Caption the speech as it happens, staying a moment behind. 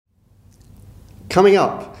Coming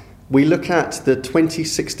up, we look at the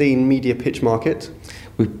 2016 media pitch market.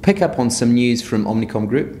 We pick up on some news from Omnicom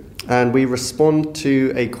Group. And we respond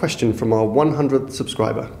to a question from our 100th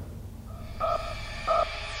subscriber.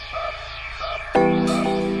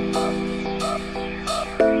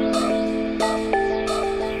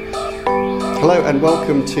 Hello and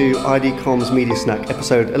welcome to IDCom's Media Snack,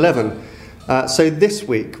 episode 11. So this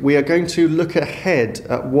week we are going to look ahead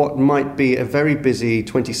at what might be a very busy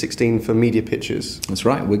 2016 for media pitches. That's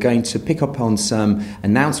right. We're going to pick up on some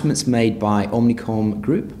announcements made by Omnicom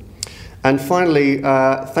Group. And finally,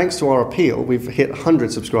 thanks to our appeal, we've hit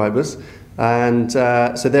 100 subscribers. And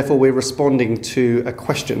so therefore we're responding to a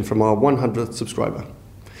question from our 100th subscriber.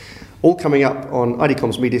 All coming up on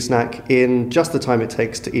IDCom's Media Snack in just the time it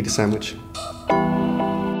takes to eat a sandwich.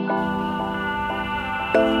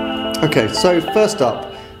 Okay, so first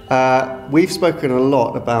up, we've spoken a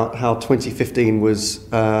lot about how 2015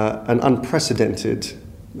 was an unprecedented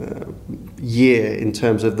year in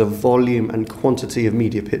terms of the volume and quantity of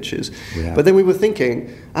media pitches. Yeah. But then we were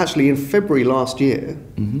thinking, actually in February last year,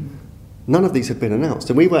 none of these had been announced.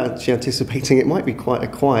 And we were actually anticipating it might be quite a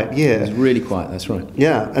quiet year. It was really quiet, that's right.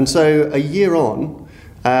 Yeah, and so a year on,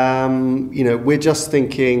 we're just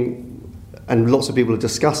thinking, and lots of people are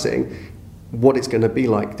discussing, what it's going to be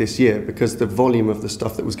like this year, because the volume of the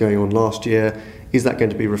stuff that was going on last year, is that going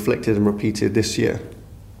to be reflected and repeated this year?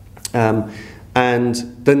 And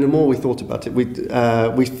then the more we thought about it,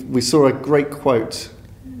 we saw a great quote,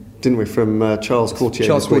 didn't we, from Charles Courtier?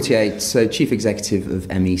 Charles Courtier, so Chief Executive of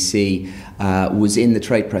MEC, was in the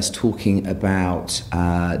trade press talking about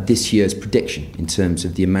this year's prediction in terms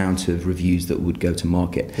of the amount of reviews that would go to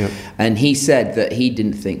market. Yep. And he said that he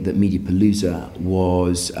didn't think that Mediapalooza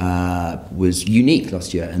was unique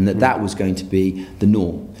last year, and that was going to be the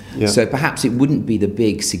norm. Yeah. So perhaps it wouldn't be the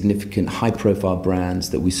big, significant, high-profile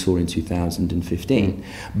brands that we saw in 2015,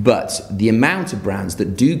 but the amount of brands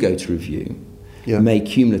that do go to review may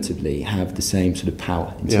cumulatively have the same sort of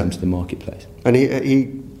power in terms of the marketplace. And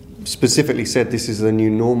he specifically said this is the new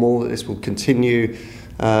normal, that this will continue,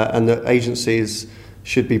 and that agencies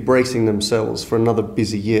should be bracing themselves for another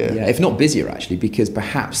busy year. Yeah, if not busier actually, because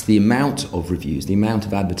perhaps the amount of reviews, the amount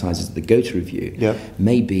of advertisers that go to review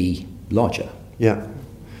may be larger. Yeah.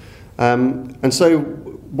 And so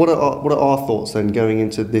what are our thoughts then going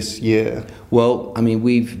into this year? Well, I mean,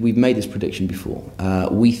 we've made this prediction before.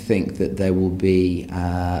 We think that there will be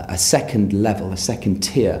a second level, a second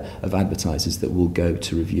tier of advertisers that will go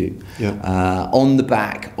to review on the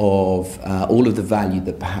back of all of the value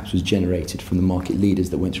that perhaps was generated from the market leaders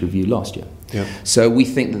that went to review last year. Yeah. So we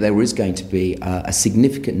think that there is going to be a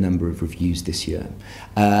significant number of reviews this year,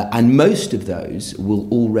 and most of those will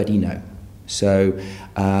already know. So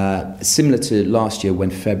similar to last year when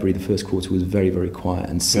February, the first quarter, was very, very quiet,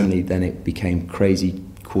 and suddenly then it became crazy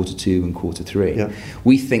quarter two and quarter three. Yeah.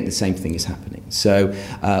 We think the same thing is happening. So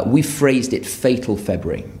we phrased it fatal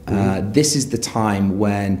February. This is the time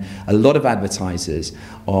when a lot of advertisers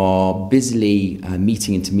are busily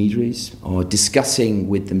meeting intermediaries or discussing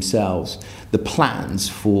with themselves the plans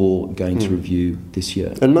for going to review this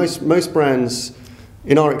year. And most brands,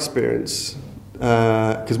 in our experience,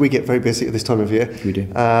 because we get very busy at this time of year. We do.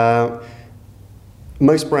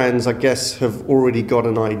 Most brands, I guess, have already got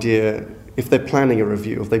an idea. If they're planning a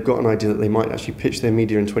review, if they've got an idea that they might actually pitch their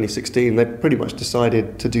media in 2016, they've pretty much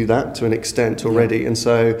decided to do that to an extent already. And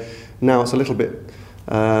so now it's a little bit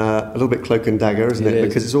cloak and dagger, isn't it?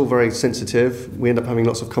 Because it's all very sensitive. We end up having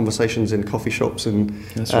lots of conversations in coffee shops and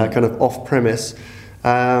kind of off-premise.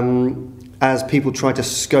 As people try to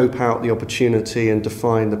scope out the opportunity and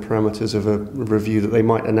define the parameters of a review that they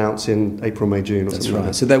might announce in April, May, June, or something like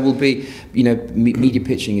that. So there will be, media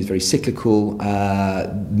pitching is very cyclical.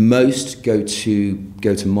 Most go to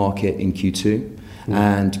market in Q2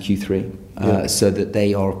 and Q3, so that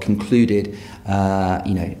they are concluded,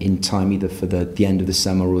 in time either for the end of the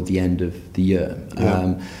summer or the end of the year.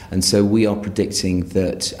 And so we are predicting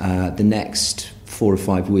that the next 4 or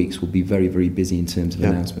 5 weeks will be very, very busy in terms of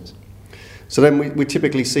announcements. So then we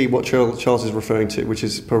typically see what Charles is referring to, which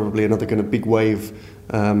is probably another kind of big wave,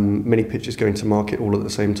 many pitches going to market all at the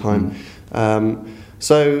same time. That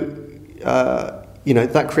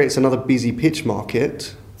creates another busy pitch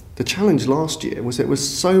market. The challenge last year was there was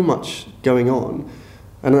so much going on,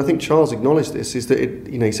 and I think Charles acknowledged this, is that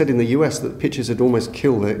he said in the US that pitches had almost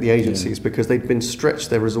killed the agencies because they'd been stretched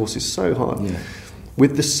their resources so hard. Yeah.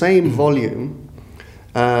 With the same volume,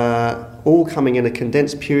 all coming in a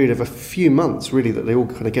condensed period of a few months, really, that they all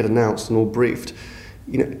kind of get announced and all briefed.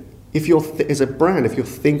 If you're as a brand, if you're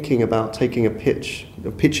thinking about taking a pitch,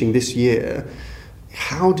 pitching this year,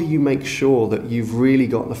 how do you make sure that you've really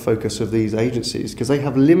got the focus of these agencies? Because they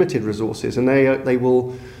have limited resources, and they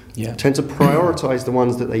will tend to prioritise the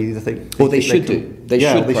ones that they either think... Or they should do. They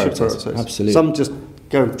should prioritise. Absolutely. Some just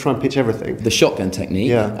go and try and pitch everything. The shotgun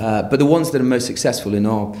technique. But the ones that are most successful in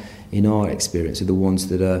our experience are the ones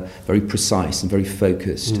that are very precise and very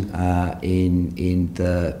focused in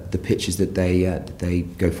the pitches that they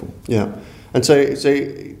go for. Yeah. And so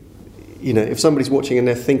if somebody's watching and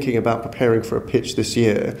they're thinking about preparing for a pitch this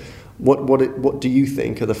year, what do you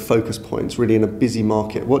think are the focus points really in a busy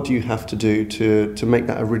market? What do you have to do to make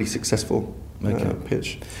that a really successful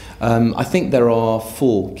pitch? I think there are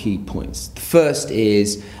 4 key points. The first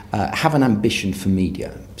is have an ambition for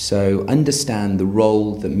media. So understand the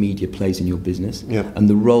role that media plays in your business and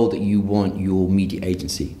the role that you want your media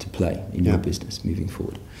agency to play in your business moving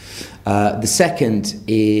forward. The second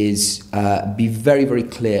is be very, very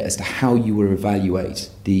clear as to how you will evaluate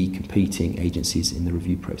the competing agencies in the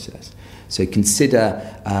review process. So consider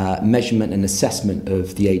measurement and assessment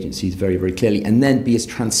of the agencies very, very clearly, and then be as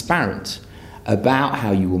transparent about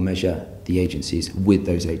how you will measure the agencies with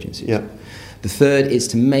those agencies. Yeah. The third is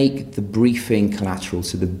to make the briefing collateral,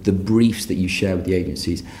 so the briefs that you share with the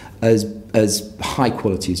agencies, as high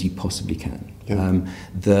quality as you possibly can. Yeah.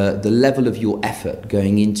 The level of your effort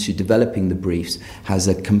going into developing the briefs has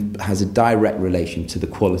a direct relation to the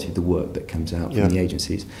quality of the work that comes out from the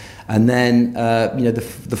agencies. And then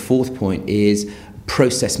the fourth point is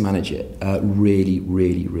process manage it really,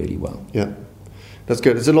 really, really well. Yeah, that's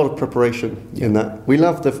good. There's a lot of preparation in that. We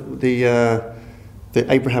love the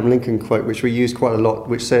Abraham Lincoln quote, which we use quite a lot,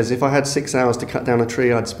 which says, if I had 6 hours to cut down a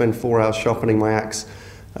tree, I'd spend 4 hours sharpening my axe,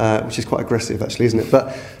 which is quite aggressive, actually, isn't it?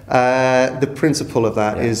 But the principle of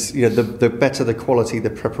that is, the better the quality, the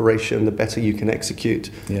preparation, the better you can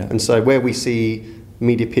execute. Yeah. And so where we see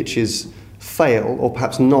media pitches fail, or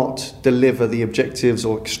perhaps not deliver the objectives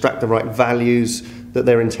or extract the right values that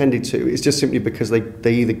they're intended to, it's just simply because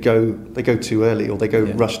they either go too early or they go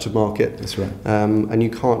rush to market. That's right. And you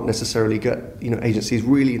can't necessarily get agencies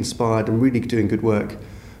really inspired and really doing good work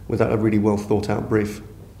without a really well thought out brief.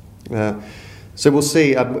 So we'll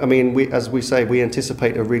see. As we say, we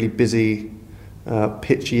anticipate a really busy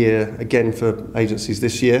pitch year again for agencies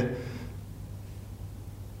this year.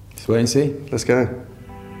 Let's wait and see. Let's go.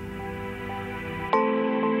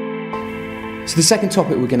 So the second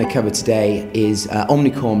topic we're going to cover today is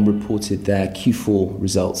Omnicom reported their Q4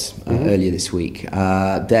 results earlier this week.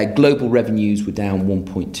 Their global revenues were down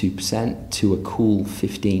 1.2% to a cool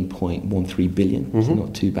 15.13 billion, so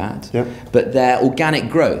not too bad. Yep. But their organic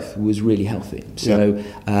growth was really healthy. So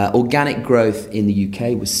organic growth in the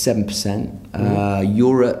UK was 7%,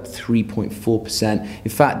 Europe 3.4%.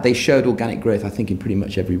 In fact, they showed organic growth, I think, in pretty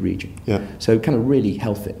much every region. Yeah. So kind of really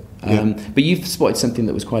healthy. But you've spotted something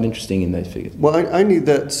that was quite interesting in those figures. Well, I knew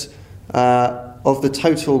that of the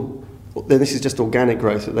total, this is just organic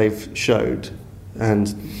growth that they've showed, and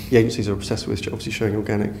the agencies are obsessed with obviously showing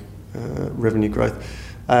organic revenue growth.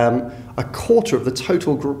 A quarter of the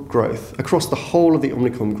total growth across the whole of the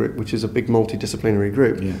Omnicom group, which is a big multidisciplinary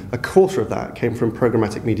group, a quarter of that came from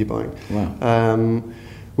programmatic media buying. Wow.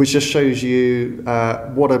 Which just shows you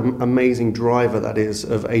what an amazing driver that is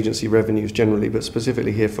of agency revenues generally, but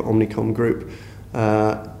specifically here for Omnicom Group,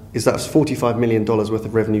 is that's $45 million worth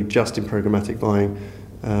of revenue just in programmatic buying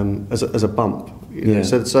as a bump. You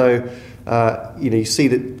see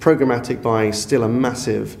that programmatic buying is still a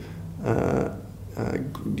massive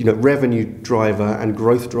revenue driver and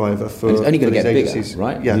growth driver for and it's only going to get agencies. Bigger,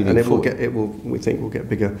 right? Yeah, and we think will get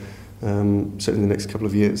bigger. Certainly in the next couple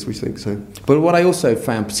of years, we think so. But what I also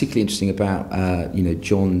found particularly interesting about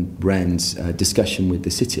John Wren's discussion with the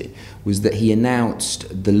City was that he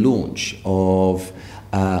announced the launch of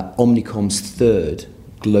Omnicom's third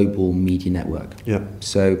global media network. Yeah.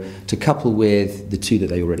 So to couple with the two that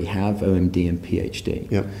they already have, OMD and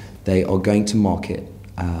PhD, they are going to market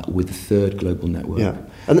with a third global network. Yeah.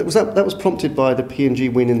 And that was prompted by the P&G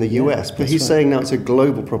win in the US, but he's saying now it's a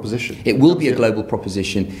global proposition. It will be a global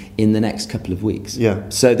proposition in the next couple of weeks. Yeah.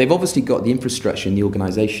 So they've obviously got the infrastructure and the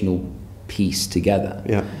organisational piece together,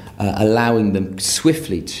 allowing them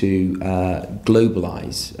swiftly to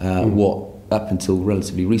globalise what up until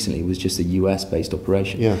relatively recently was just a US-based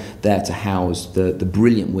operation, there to house the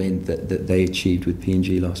brilliant win that they achieved with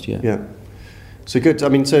P&G last year. Yeah. So good.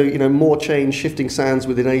 More change, shifting sands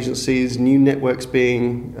within agencies, new networks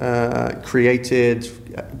being created,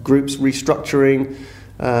 groups restructuring.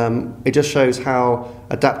 It just shows how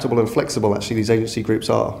adaptable and flexible actually these agency groups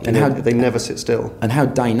are. And how they never sit still. And how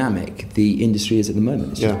dynamic the industry is at the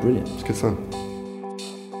moment. It's just brilliant. It's good fun.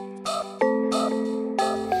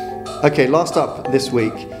 Okay, last up this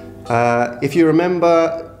week, If you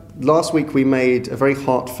remember, last week we made a very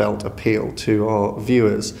heartfelt appeal to our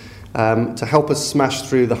viewers to help us smash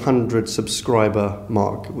through the 100 subscriber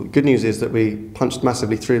mark. Good news is that we punched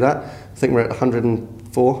massively through that. I think we're at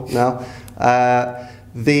 104 now.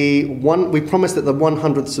 We promised that the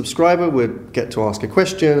 100th subscriber would get to ask a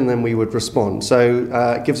question and then we would respond. So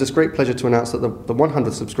it gives us great pleasure to announce that the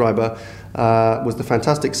 100th subscriber was the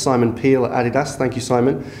fantastic Simon Peel at Adidas. Thank you,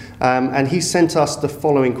 Simon. And he sent us the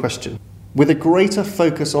following question. With a greater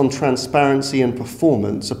focus on transparency and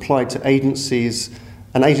performance applied to agencies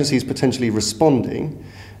and agencies potentially responding,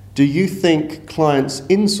 do you think clients'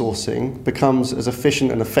 insourcing becomes as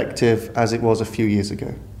efficient and effective as it was a few years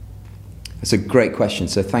ago? That's a great question,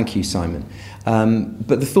 so thank you, Simon.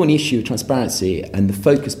 But the thorny issue of transparency and the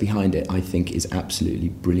focus behind it, I think, is absolutely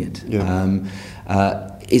brilliant. Yeah.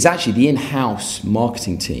 It's actually the in-house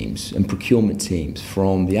marketing teams and procurement teams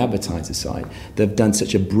from the advertiser side that have done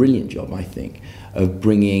such a brilliant job, I think, of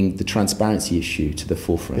bringing the transparency issue to the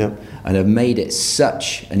forefront, yeah, and have made it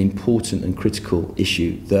such an important and critical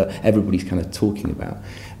issue that everybody's kind of talking about.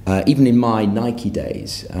 Even in my Nike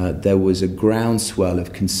days, there was a groundswell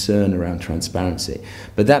of concern around transparency,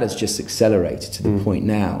 but that has just accelerated to the point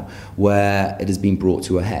now where it has been brought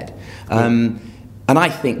to a head. And I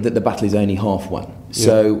think that the battle is only half won.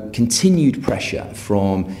 So continued pressure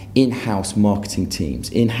from in-house marketing teams,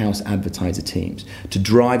 in-house advertiser teams to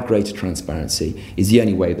drive greater transparency is the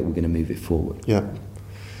only way that we're going to move it forward. Yeah.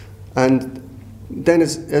 And then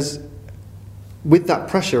as with that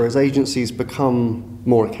pressure, as agencies become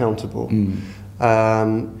more accountable,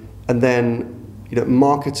 and then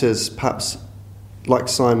marketers, perhaps like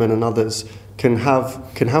Simon and others, can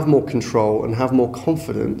have more control and have more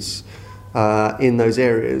confidence in those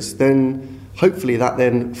areas, then hopefully that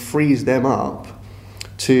then frees them up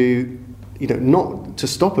to not to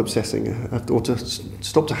stop obsessing or to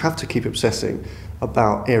stop to have to keep obsessing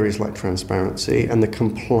about areas like transparency and the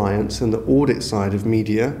compliance and the audit side of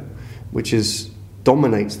media, which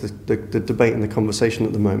dominates the debate and the conversation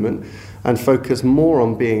at the moment, and focus more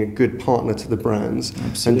on being a good partner to the brands.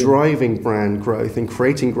 Absolutely. And driving brand growth and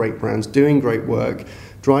creating great brands, doing great work,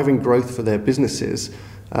 driving growth for their businesses.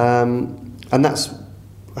 And that's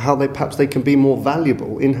how they can be more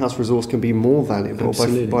valuable. In-house resource can be more valuable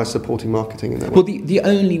by supporting marketing in that way. Well, the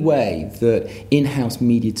only way that in-house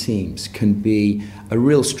media teams can be a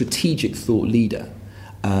real strategic thought leader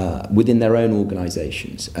within their own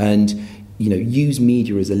organisations and use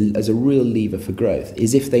media as a real lever for growth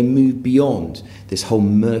is if they move beyond this whole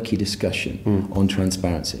murky discussion on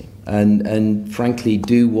transparency and frankly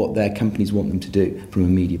do what their companies want them to do from a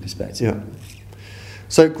media perspective. Yeah.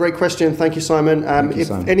 So great question. Thank you, Simon. Thank you, if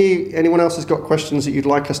Simon. anyone else has got questions that you'd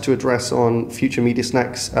like us to address on future Media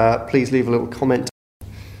Snacks, please leave a little comment.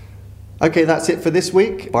 Okay, that's it for this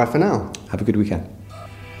week. Bye for now. Have a good weekend.